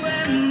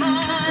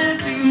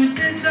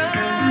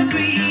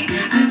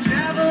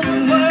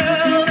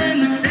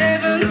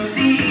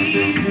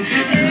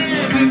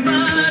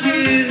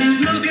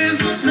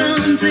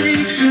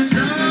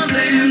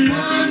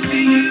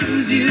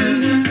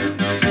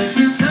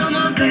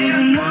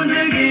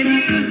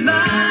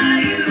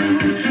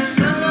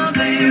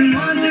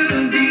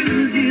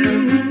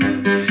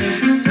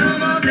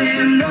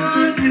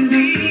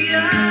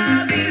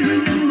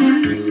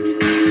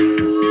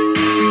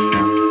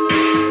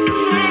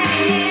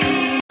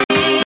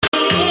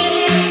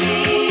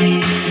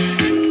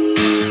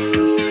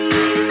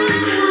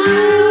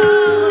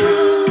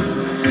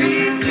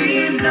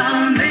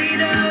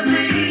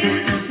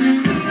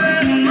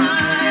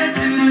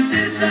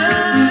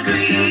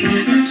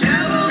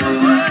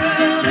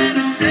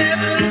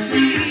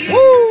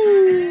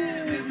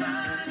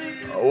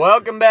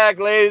Welcome back,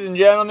 ladies and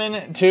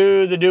gentlemen,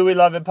 to the Do We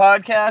Love It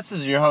podcast. This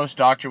is your host,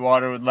 Dr.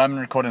 Water with Lemon,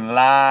 recording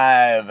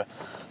live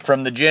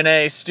from the Gin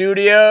A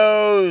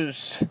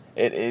Studios.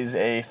 It is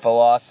a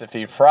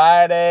Philosophy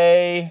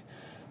Friday.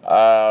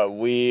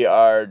 We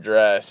are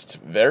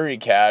dressed very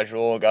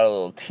casual. Got a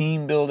little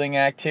team building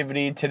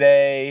activity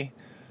today.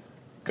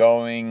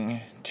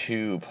 Going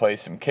to play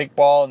some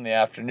kickball in the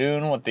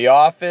afternoon with the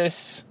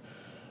office.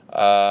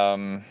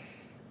 Under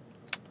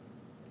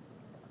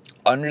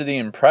the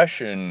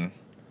impression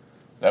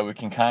that we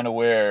can kind of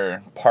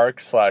wear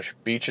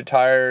park/beach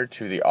attire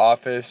to the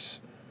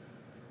office.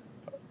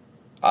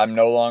 I'm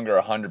no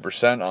longer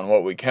 100% on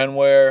what we can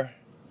wear.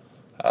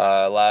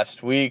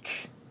 Last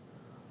week,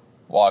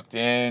 walked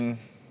in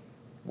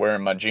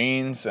wearing my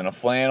jeans and a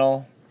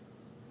flannel.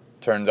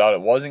 Turns out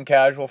it wasn't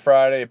Casual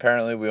Friday.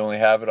 Apparently we only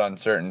have it on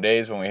certain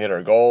days when we hit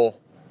our goal.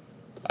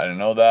 I didn't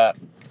know that.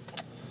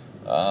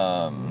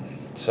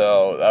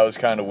 So that was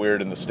kind of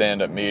weird in the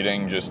stand-up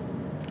meeting, just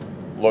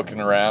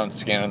looking around,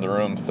 scanning the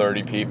room,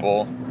 30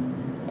 people,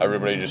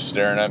 everybody just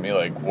staring at me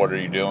like, what are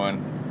you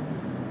doing?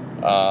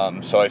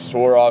 So I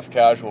swore off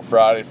Casual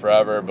Friday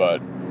forever,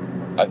 but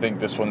I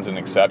think this one's an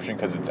exception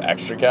because it's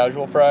extra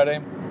Casual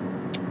Friday.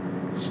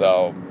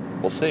 So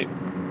we'll see.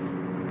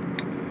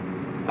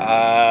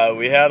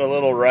 We had a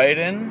little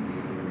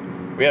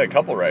write-in. We had a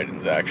couple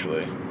write-ins,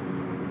 actually.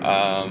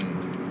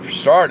 For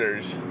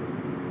starters,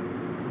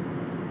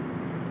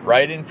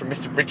 write-in from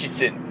Mr.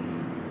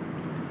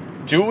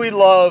 Richardson. Do we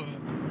love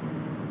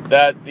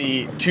that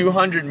the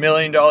 $200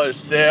 million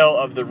sale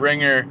of The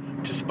Ringer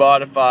to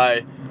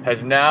Spotify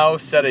has now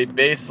set a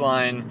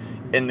baseline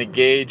in the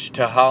gauge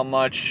to how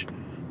much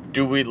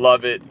Do We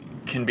Love It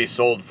can be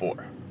sold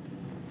for?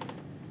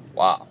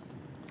 Wow.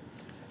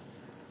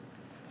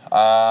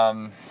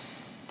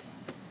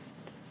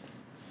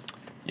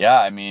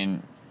 Yeah, I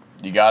mean,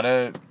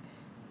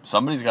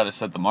 somebody's got to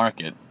set the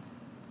market.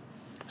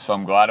 So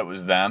I'm glad it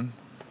was them.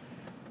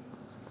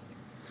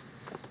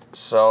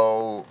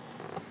 So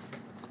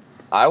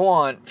I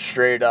want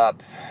straight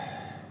up,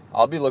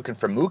 I'll be looking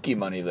for Mookie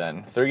money then.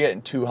 If they're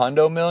getting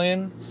 $200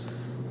 million,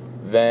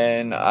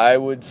 then I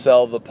would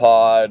sell the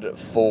pod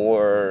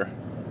for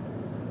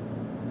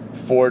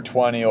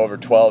 $420 over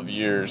 12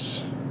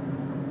 years.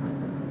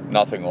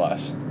 Nothing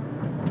less.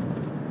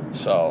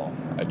 So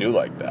I do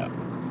like that.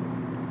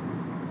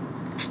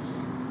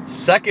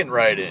 Second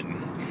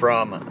write-in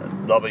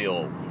from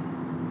W.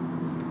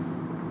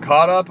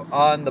 Caught up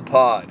on the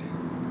pod.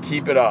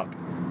 Keep it up.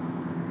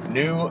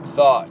 New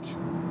thought.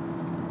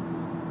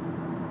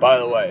 By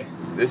the way,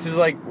 this is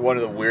like one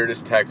of the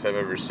weirdest texts I've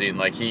ever seen.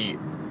 Like he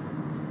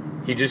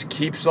just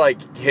keeps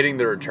like hitting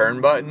the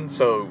return button.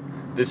 So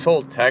this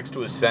whole text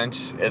was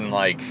sent in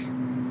like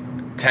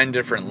 10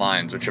 different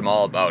lines, which I'm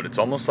all about. It's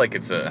almost like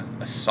it's a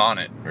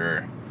sonnet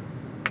or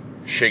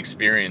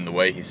Shakespearean the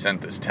way he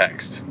sent this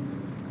text.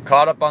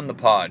 Caught up on the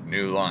pod,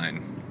 new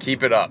line.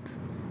 Keep it up.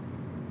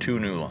 2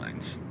 new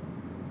lines.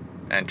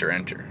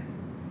 Enter.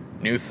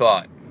 New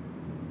thought.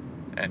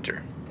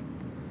 Enter.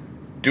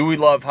 Do we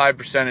love high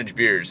percentage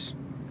beers?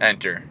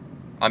 Enter.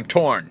 I'm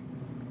torn.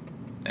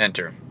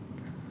 Enter.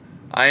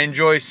 I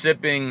enjoy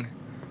sipping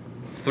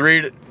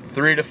 3 to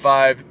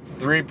 5,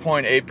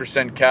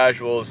 3.8%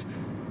 casuals.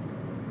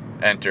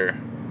 Enter.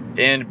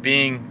 And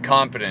being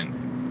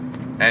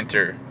competent.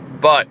 Enter.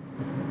 But.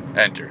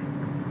 Enter.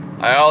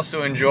 I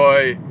also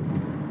enjoy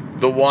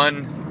the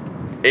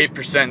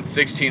 8%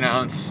 16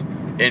 ounce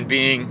and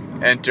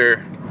being.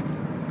 Enter.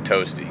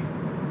 Toasty.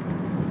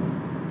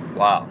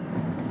 Wow.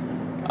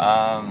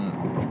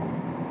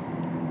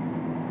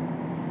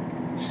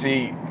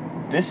 See,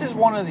 this is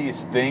one of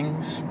these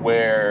things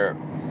where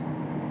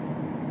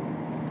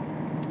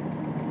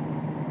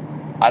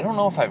I don't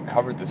know if I've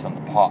covered this on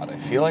the pod. I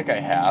feel like I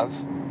have,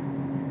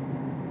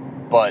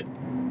 but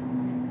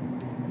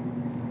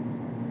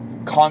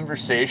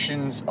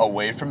conversations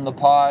away from the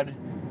pod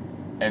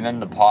and then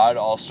the pod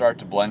all start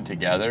to blend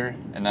together,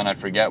 and then I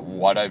forget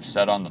what I've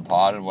said on the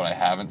pod and what I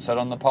haven't said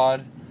on the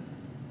pod.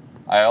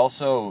 I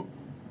also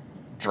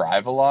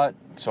drive a lot,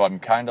 so I'm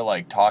kind of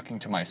like talking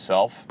to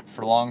myself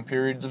for long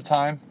periods of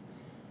time,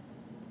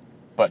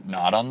 but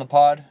not on the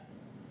pod.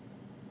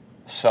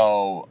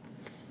 So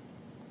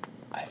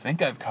I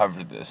think I've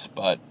covered this,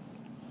 but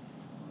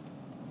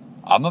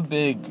I'm a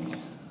big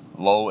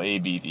low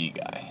ABV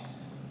guy.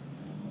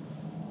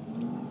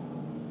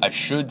 I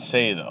should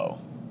say though,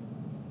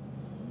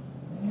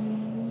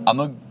 I'm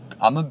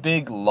a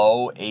big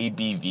low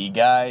ABV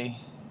guy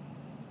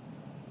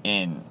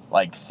in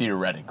like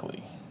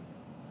theoretically.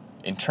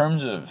 In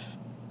terms of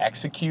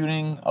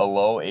executing a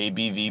low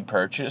ABV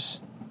purchase,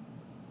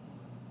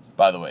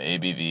 by the way,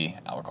 ABV,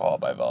 alcohol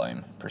by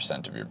volume,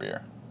 percent of your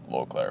beer,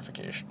 low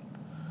clarification.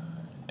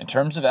 In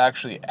terms of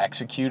actually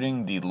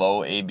executing the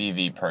low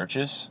ABV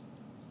purchase,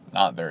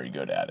 not very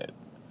good at it.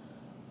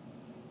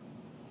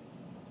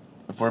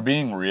 If we're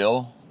being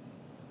real,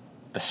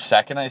 the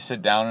second I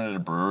sit down at a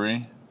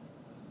brewery,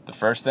 the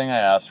first thing I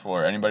ask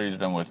for, anybody who's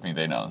been with me,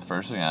 they know, the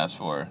first thing I ask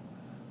for,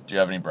 do you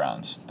have any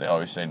browns? They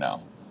always say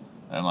no.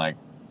 And I'm like,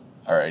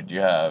 all right, do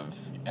you have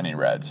any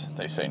reds?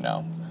 They say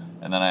no.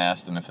 And then I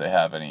ask them if they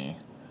have any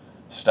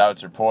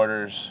stouts or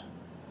porters.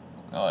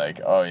 They're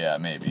like, oh yeah,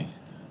 maybe.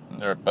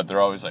 But they're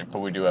always like, but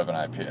we do have an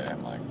IPA.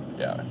 I'm like,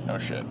 yeah, no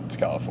shit. It's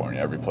California.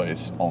 Every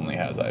place only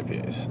has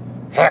IPAs.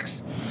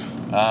 Sucks.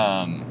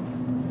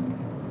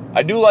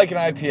 I do like an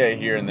IPA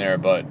here and there,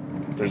 but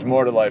there's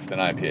more to life than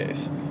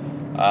IPAs.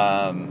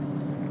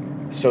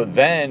 So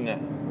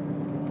then,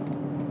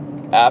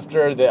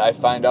 after I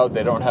find out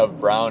they don't have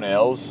brown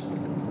ales,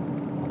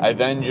 I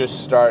then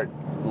just start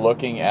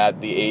looking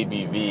at the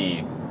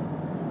ABV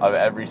of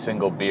every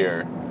single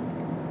beer,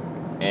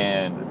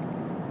 and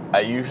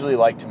I usually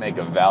like to make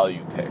a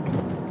value pick,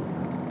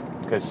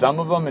 because some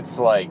of them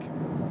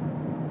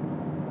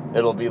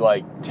it'll be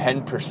like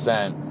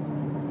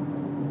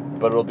 10%,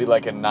 but it'll be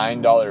like a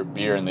 $9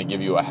 beer and they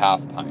give you a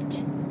half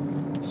pint.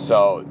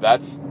 So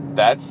that's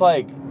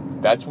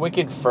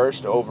Wicked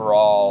first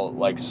overall,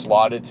 like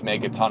slotted to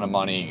make a ton of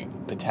money,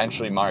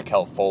 potentially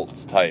Markel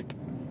Fultz type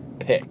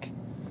pick.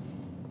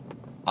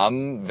 I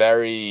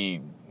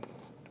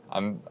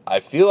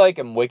feel like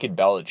I'm Wicked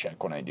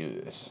Belichick when I do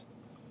this.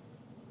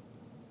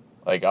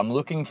 Like I'm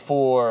looking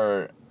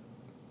for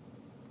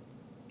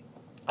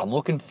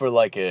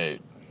like a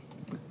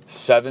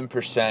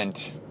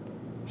 7%,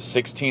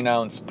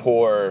 16-ounce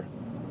pour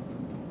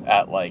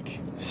at like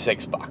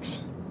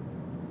 $6.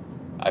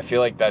 I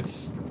feel like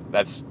that's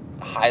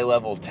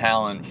high-level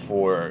talent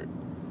for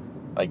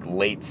like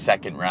late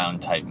second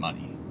round type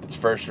money. It's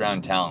first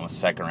round talent with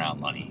second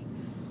round money.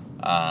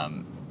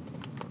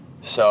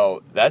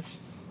 So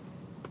that's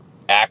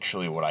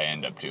actually what I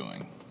end up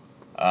doing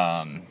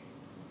for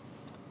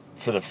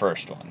the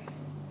first one.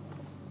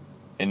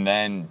 And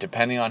then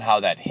depending on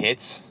how that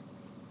hits,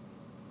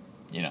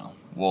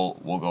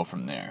 we'll go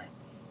from there.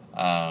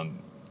 I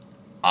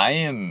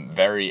am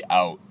very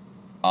out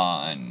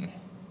on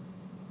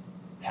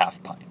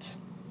half pints.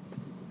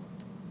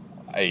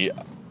 I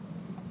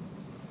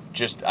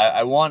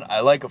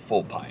like a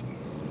full pint.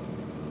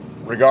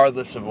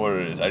 Regardless of what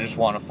it is, I just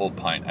want a full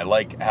pint. I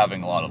like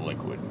having a lot of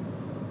liquid.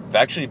 I've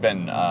actually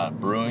been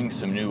brewing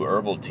some new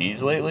herbal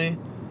teas lately,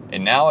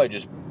 and now I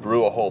just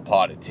brew a whole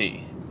pot of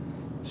tea.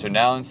 So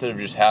now instead of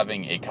just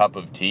having a cup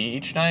of tea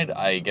each night,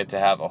 I get to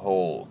have a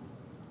whole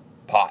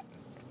pot.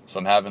 So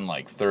I'm having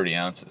like 30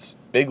 ounces.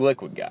 Big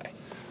liquid guy.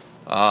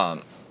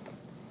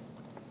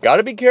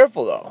 Gotta be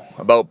careful though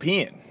about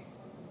peeing.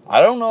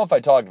 I don't know if I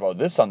talked about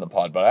this on the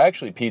pod, but I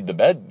actually peed the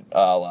bed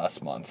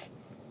last month.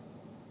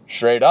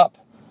 Straight up.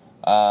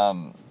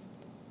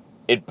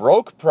 It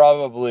broke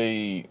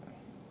probably...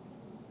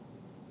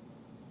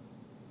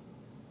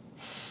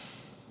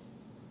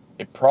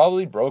 It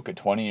probably broke a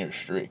 20-year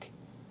streak.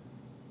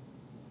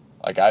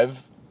 Like,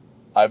 I've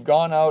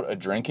gone out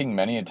a-drinking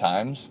many a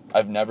times.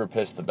 I've never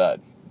pissed the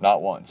bed.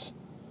 Not once.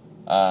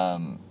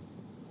 And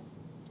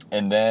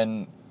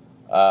then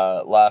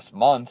last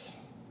month,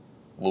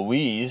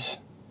 Louise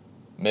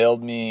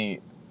mailed me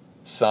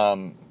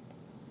some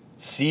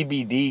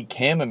CBD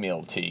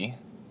chamomile tea,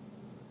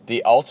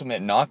 the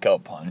ultimate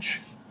knockout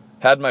punch.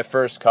 Had my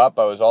first cup.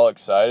 I was all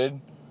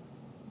excited.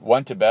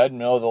 Went to bed,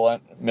 middle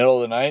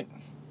of the night,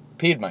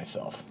 peed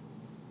myself.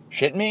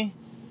 Shit me?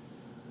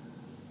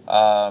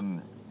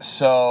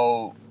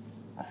 So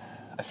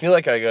I feel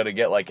like I gotta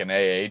get like an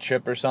AA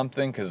chip or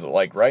something, because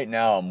like right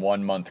now I'm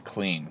 1 month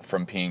clean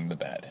from peeing the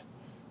bed.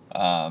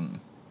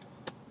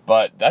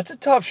 But that's a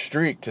tough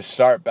streak to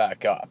start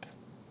back up.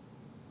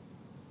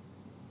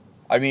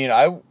 I mean,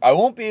 I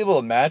won't be able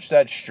to match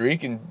that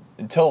streak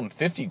until I'm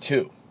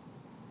 52.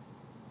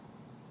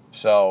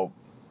 So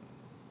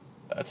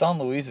that's on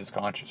Louise's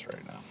conscience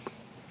right now.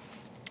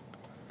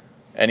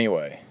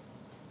 Anyway,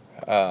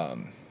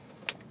 to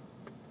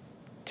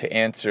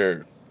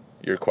answer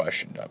your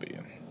question,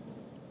 W.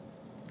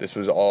 This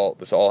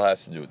all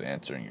has to do with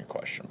answering your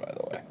question, by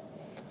the way.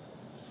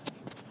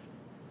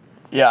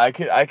 Yeah, I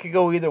could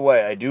go either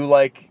way. I do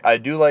like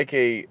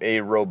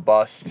a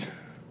robust,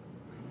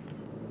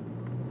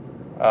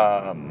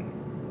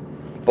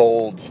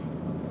 bold,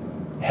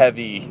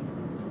 heavy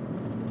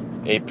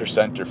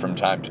 8%er from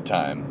time to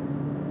time.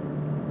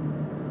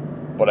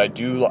 But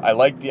I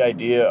like the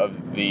idea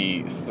of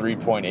the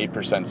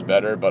 3.8%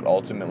 better, but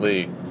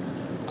ultimately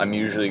I'm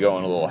usually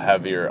going a little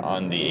heavier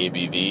on the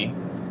ABV,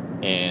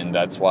 and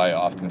that's why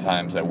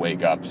oftentimes I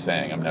wake up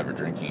saying I'm never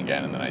drinking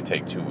again, and then I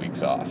take 2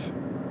 weeks off,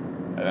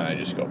 and then I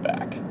just go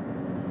back.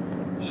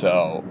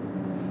 So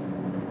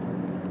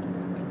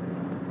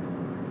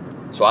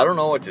I don't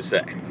know what to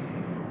say.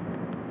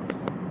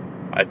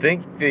 I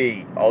think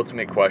the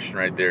ultimate question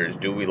right there is,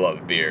 do we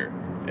love beer?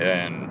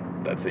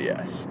 And that's a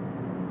yes.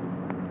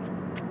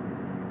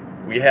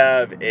 We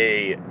have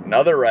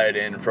another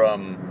write-in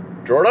from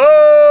Jordo!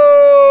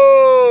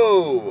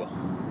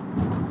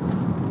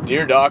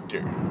 Dear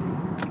Doctor,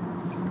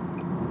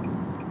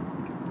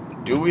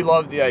 do we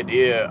love the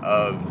idea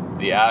of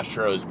the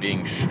Astros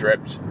being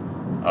stripped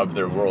of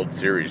their World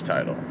Series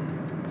title?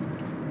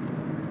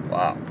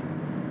 Wow.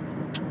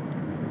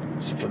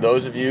 So for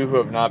those of you who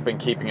have not been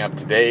keeping up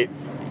to date,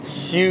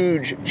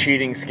 huge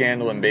cheating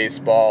scandal in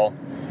baseball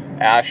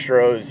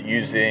Astros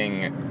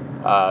using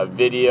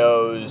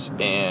videos,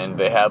 and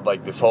they had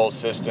like this whole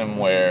system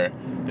where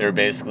they were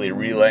basically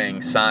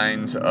relaying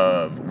signs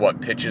of what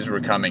pitches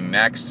were coming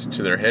next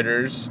to their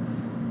hitters.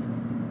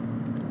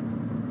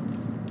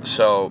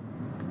 So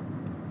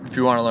if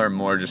you want to learn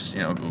more, just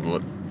Google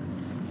it.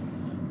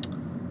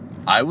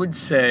 I would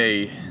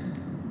say,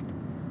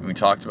 we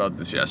talked about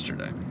this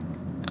yesterday,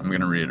 I'm going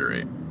to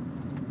reiterate,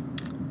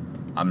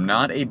 I'm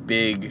not a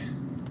big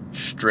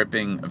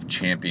stripping of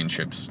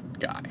championships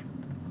guy,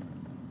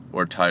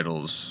 or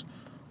titles,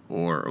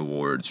 or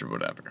awards, or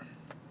whatever.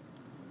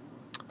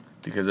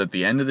 Because at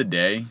the end of the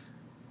day,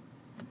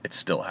 it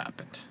still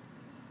happened.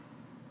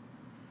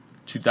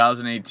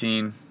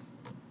 2018,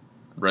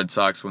 Red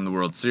Sox win the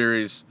World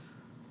Series.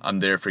 I'm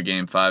there for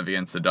Game 5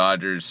 against the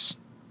Dodgers.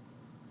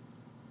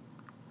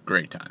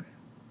 Great time.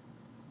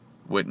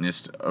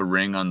 Witnessed a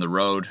ring on the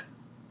road.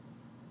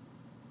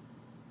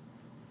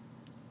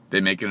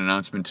 They make an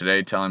announcement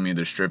today telling me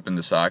they're stripping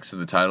the Sox of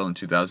the title in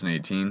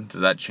 2018.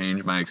 Does that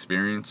change my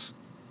experience?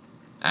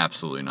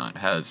 Absolutely not. It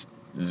has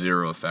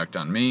zero effect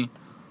on me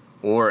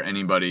or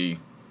anybody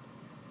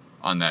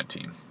on that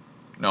team.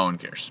 No one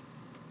cares.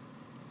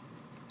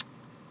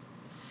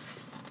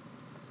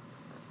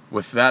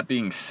 With that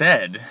being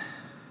said,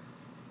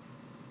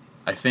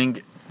 I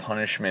think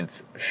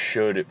punishments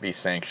should be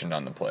sanctioned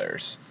on the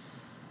players.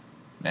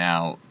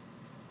 Now,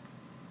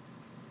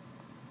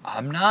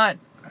 I'm not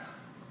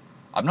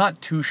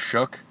too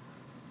shook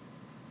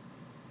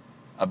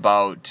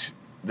about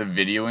the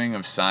videoing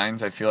of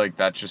signs. I feel like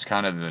that's just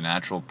kind of the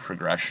natural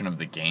progression of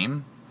the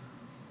game.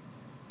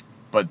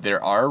 But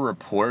there are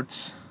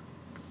reports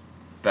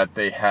that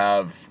they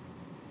have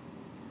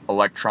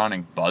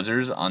electronic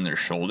buzzers on their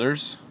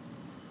shoulders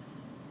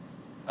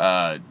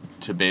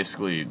to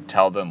basically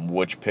tell them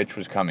which pitch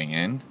was coming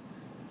in.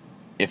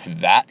 If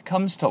that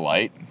comes to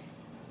light,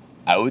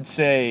 I would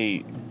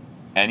say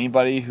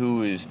anybody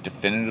who is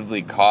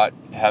definitively caught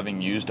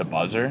having used a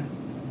buzzer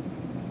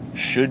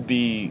should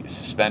be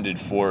suspended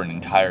for an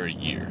entire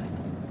year.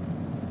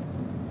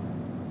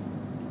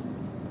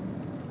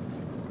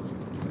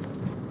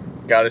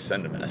 Gotta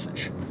send a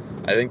message.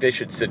 I think they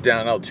should sit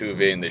down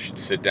Altuve and they should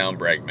sit down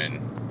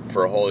Bregman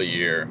for a whole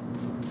year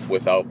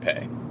without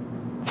pay.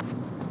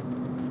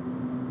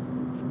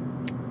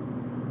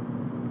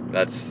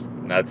 That's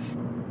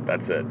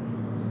it.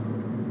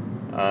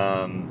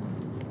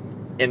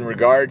 In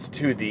regards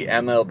to the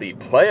MLB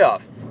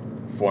playoff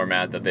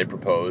format that they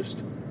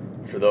proposed,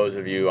 for those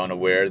of you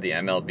unaware, the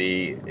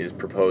MLB is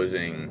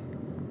proposing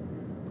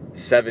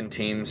 7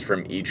 teams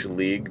from each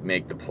league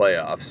make the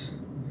playoffs,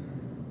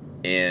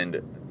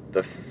 and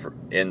the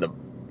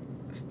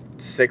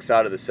 6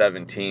 out of the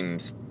 7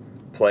 teams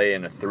play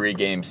in a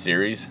 3-game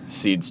series.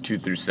 Seeds 2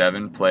 through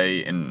 7 play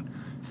in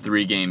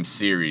 3-game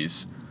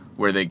series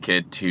where they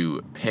get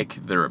to pick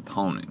their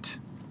opponent.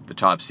 The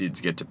top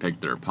seeds get to pick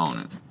their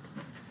opponent,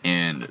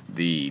 and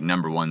the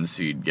number 1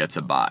 seed gets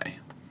a bye.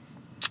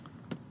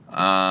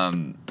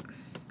 I'm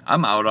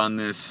out on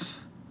this.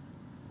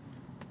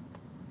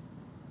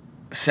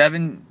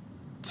 7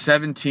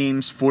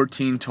 teams,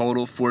 14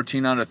 total,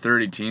 14 out of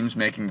 30 teams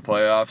making the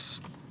playoffs.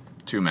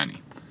 Too many.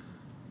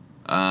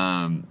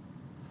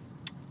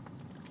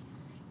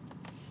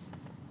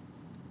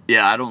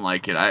 Yeah, I don't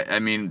like it.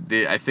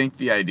 I think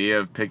the idea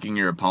of picking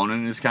your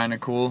opponent is kind of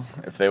cool.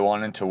 If they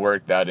wanted to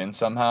work that in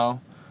somehow,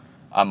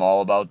 I'm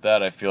all about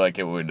that. I feel like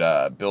it would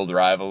build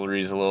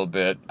rivalries a little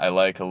bit. I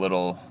like a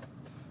little,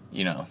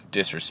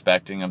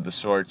 disrespecting of the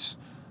sorts.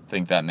 I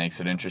think that makes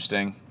it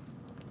interesting.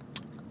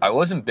 I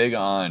wasn't big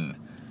on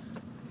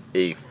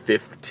a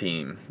 5th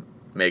team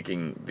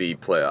making the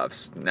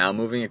playoffs. Now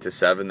moving it to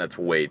 7, that's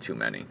way too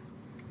many.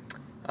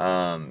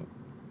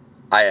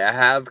 I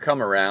have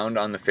come around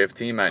on the 5th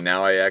team.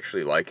 Now I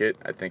actually like it.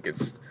 I think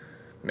it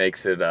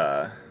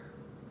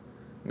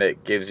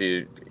gives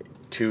you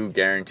 2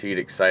 guaranteed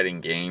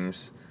exciting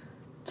games,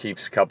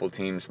 keeps a couple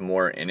teams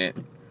more in it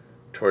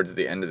towards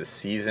the end of the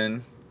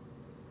season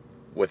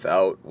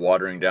without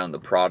watering down the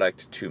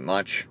product too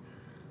much.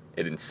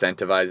 It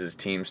incentivizes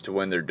teams to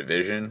win their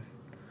division.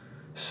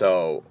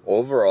 So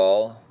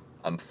overall,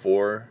 I'm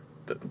for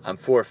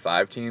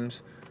 5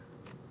 teams.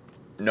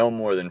 No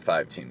more than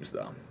 5 teams,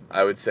 though.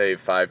 I would say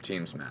 5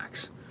 teams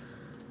max.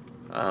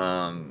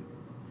 But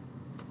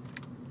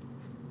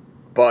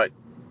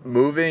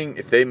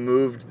if they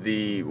moved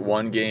the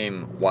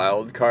 1-game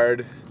wild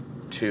card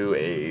to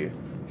a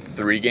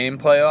 3-game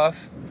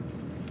playoff,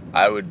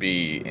 I would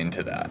be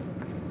into that.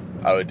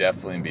 I would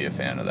definitely be a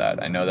fan of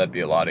that. I know that'd be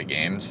a lot of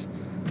games.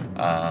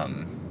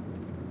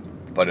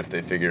 But if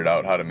they figured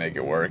out how to make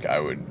it work,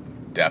 I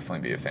would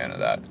definitely be a fan of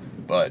that.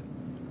 But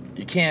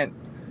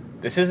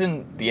this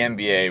isn't the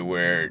NBA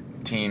where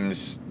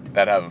teams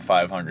that have a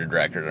 500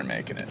 record are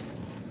making it.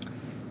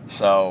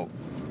 So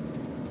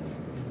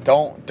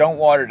don't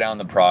water down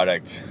the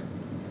product.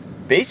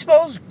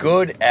 Baseball's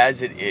good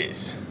as it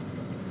is.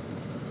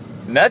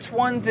 And that's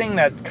one thing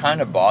that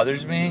kind of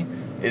bothers me,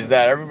 is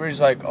that everybody's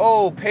like,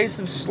 oh, pace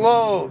of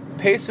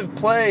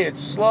play, it's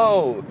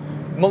slow.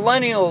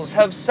 Millennials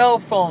have cell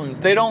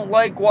phones. They don't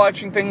like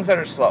watching things that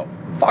are slow.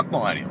 Fuck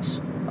millennials.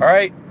 All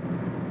right?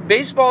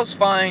 Baseball's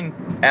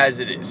fine as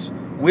it is.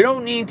 We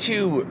don't need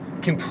to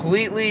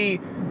completely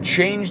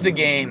change the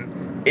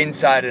game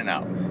inside and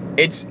out.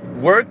 It's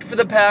worked for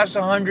the past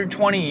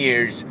 120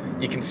 years.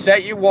 You can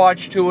set your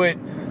watch to it.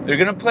 They're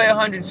going to play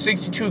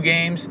 162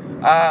 games.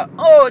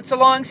 It's a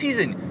long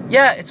season.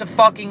 Yeah, it's a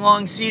fucking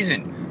long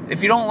season.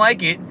 If you don't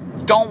like it,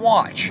 don't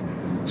watch.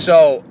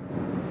 So,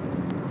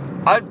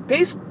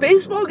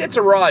 baseball gets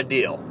a raw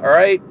deal, all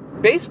right?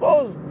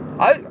 Baseball's...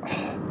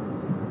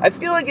 I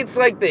feel like it's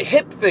like the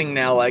hip thing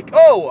now. Like,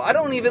 I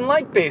don't even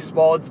like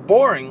baseball. It's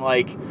boring.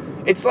 Like,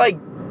 it's like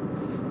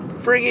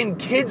friggin'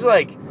 kids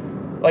like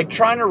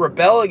trying to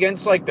rebel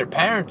against like their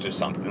parents or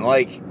something.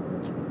 Like,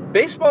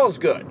 baseball's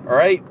good, all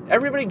right?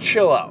 Everybody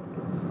chill out.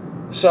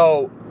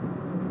 So,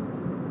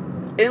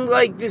 in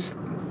like this...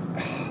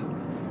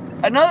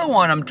 Another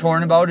one I'm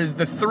torn about is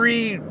the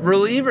 3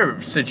 reliever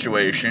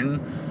situation,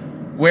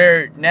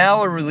 where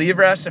now a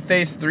reliever has to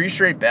face 3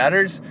 straight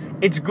batters.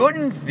 It's good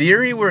in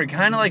theory where it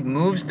kind of like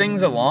moves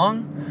things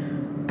along,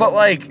 but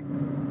like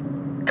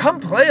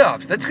come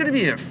playoffs, that's going to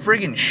be a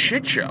friggin'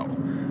 shit show.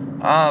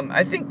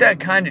 I think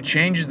that kind of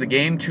changes the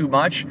game too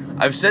much.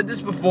 I've said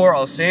this before,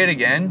 I'll say it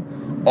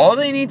again. All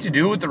they need to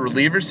do with the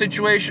reliever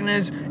situation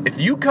is, if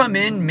you come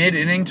in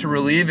mid-inning to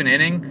relieve an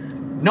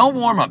inning, no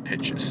warm-up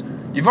pitches.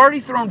 You've already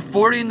thrown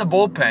 40 in the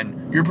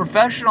bullpen. You're a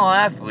professional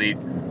athlete.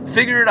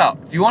 Figure it out.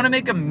 If you want to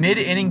make a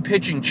mid-inning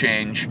pitching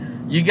change,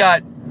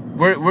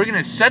 we're going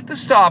to set the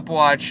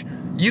stopwatch.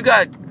 You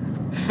got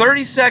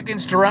 30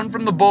 seconds to run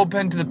from the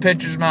bullpen to the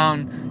pitcher's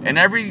mound, and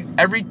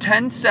every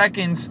 10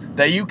 seconds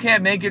that you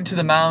can't make it to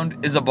the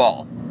mound is a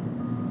ball.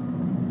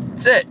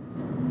 That's it.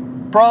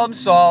 Problem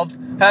solved.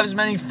 Have as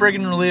many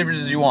friggin' relievers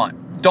as you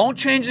want. Don't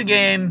change the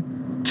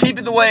game. Keep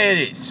it the way it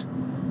is.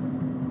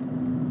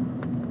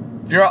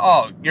 If you're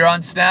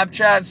on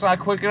Snapchat, it's not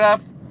quick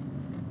enough,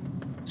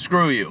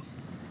 screw you.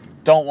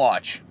 Don't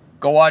watch.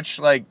 Go watch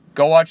the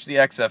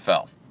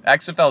XFL.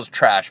 XFL's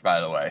trash, by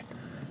the way.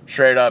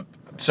 Straight up,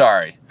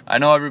 sorry. I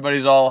know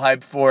everybody's all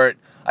hyped for it.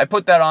 I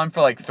put that on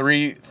for like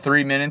three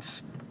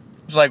minutes.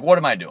 It's like, what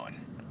am I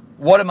doing?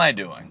 What am I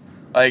doing?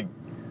 Like,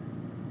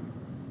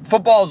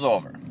 football's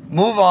over.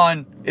 Move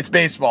on. It's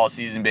baseball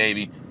season,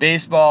 baby.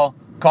 Baseball,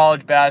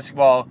 college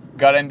basketball,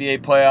 got NBA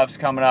playoffs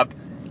coming up.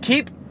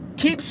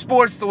 Keep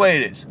sports the way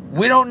it is.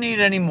 We don't need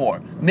any more.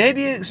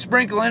 Maybe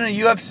sprinkle in a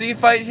UFC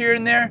fight here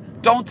and there.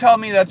 Don't tell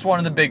me that's one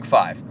of the big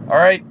 5. All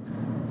right?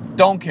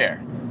 Don't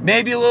care.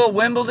 Maybe a little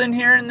Wimbledon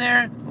here and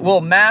there. A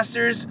little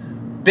Masters.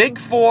 Big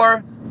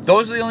 4.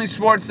 Those are the only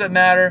sports that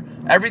matter.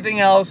 Everything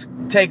else,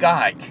 take a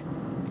hike.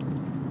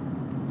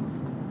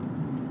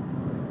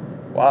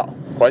 Wow.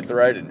 Quite the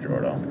ride in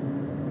Jordo.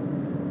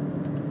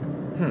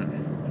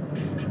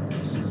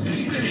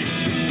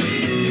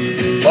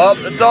 Well,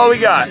 that's all we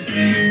got.